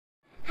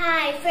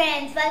Hi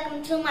friends,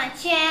 welcome to my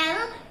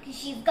channel.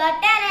 She's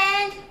got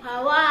talent.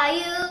 How are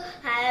you?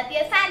 I hope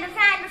you're fine.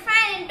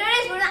 In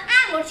today's video,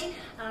 I'm watching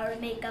how to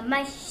make a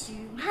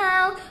mushroom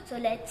house. So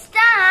let's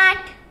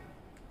start.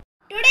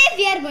 Today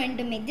we are going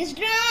to make this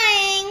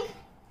drawing.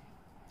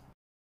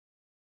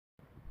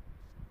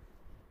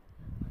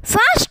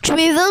 First,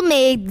 we will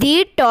make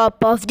the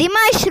top of the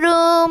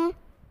mushroom.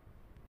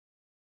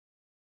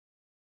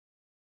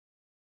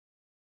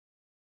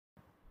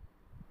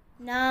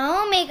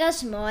 Now make a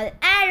small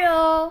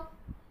arrow.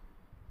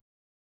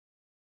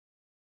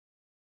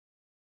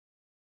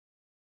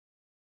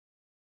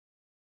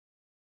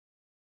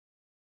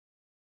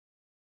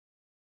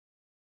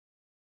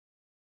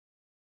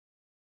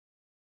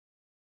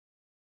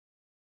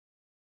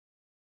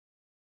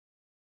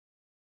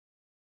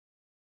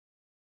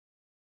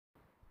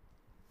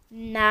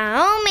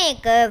 Now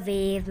make a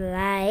wave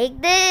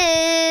like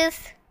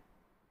this.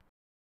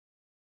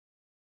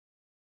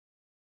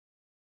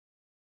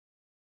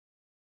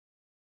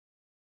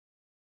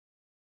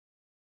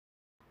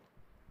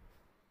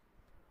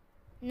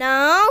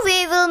 Now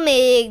we will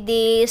make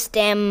the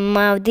stem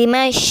of the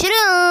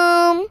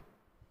mushroom.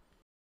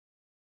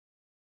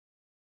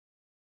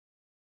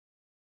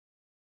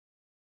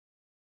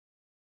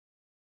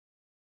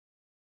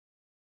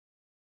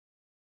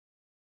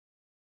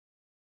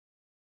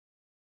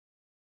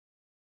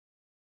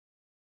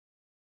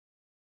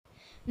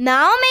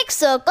 Now make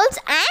circles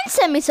and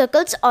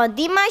semicircles on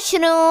the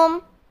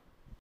mushroom.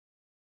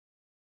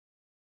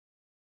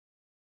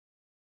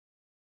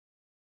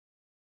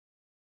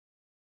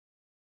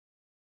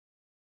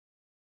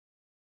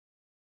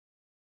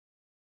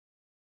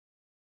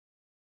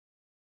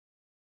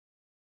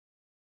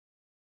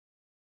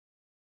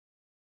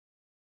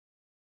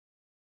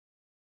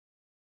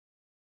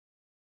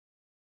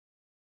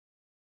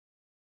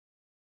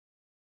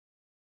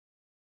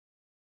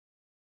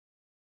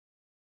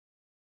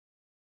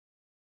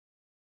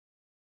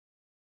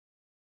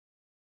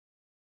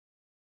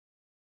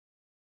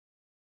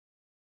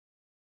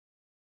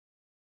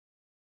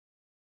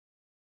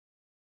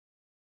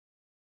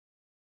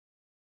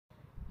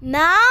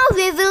 Now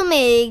we will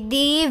make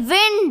the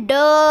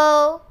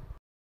window.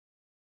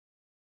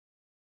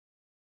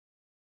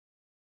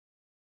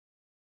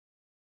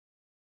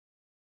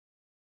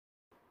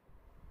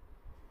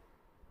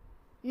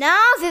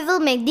 Now we will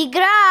make the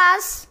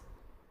grass.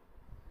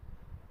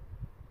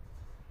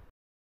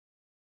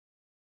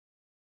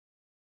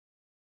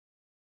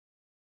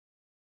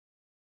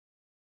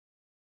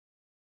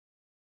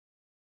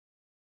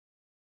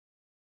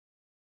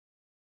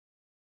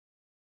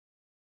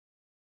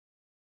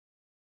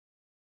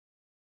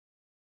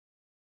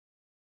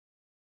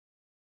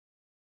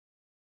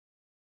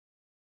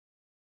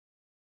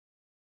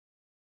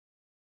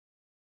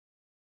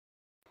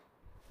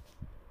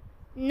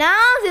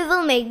 Now we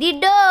will make the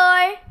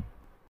door.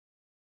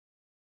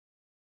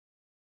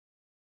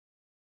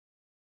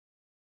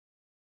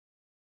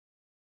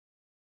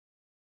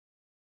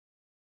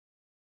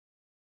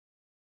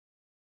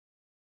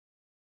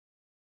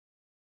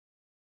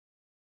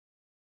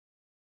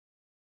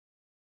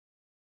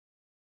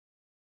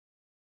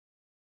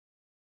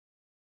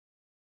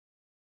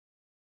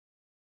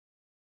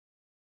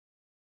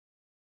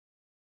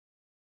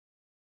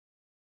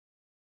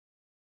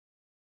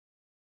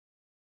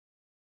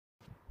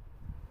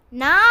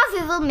 Now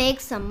we will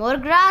make some more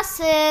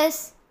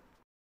grasses.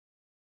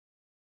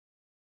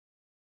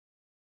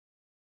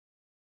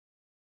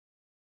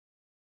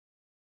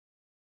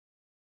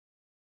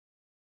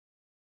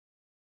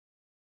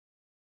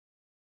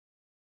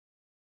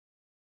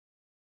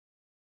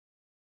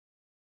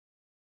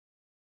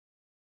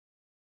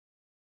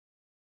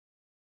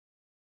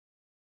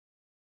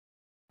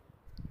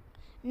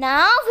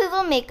 Now we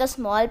will make a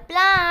small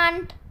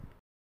plant.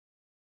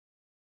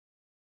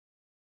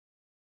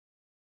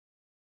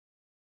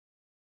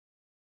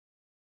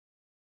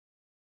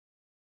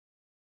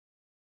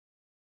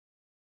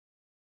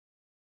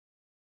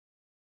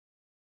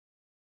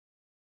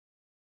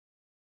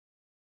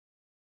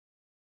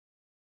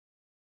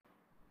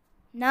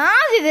 Now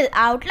we will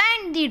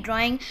outline the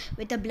drawing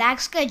with a black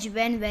sketch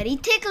pen very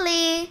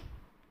thickly.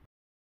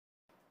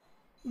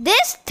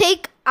 This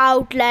thick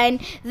outline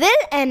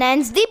will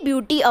enhance the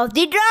beauty of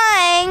the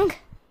drawing.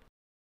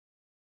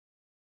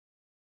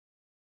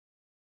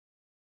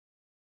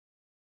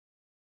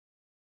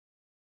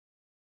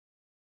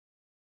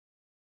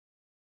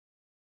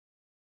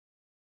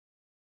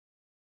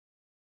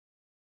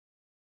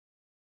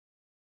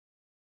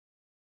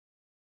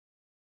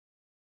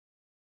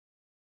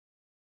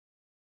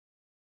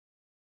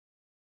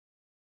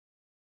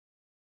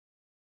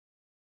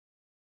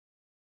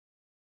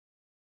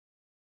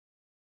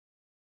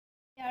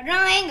 The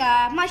drawing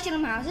of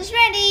mushroom house is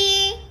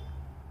ready.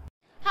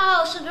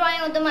 How the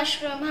drawing of the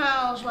mushroom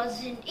house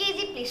wasn't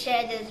easy. Please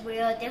share this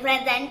video with your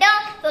friends and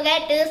don't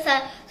forget to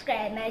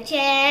subscribe my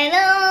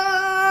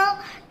channel.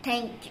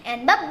 Thank you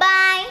and bye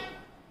bye.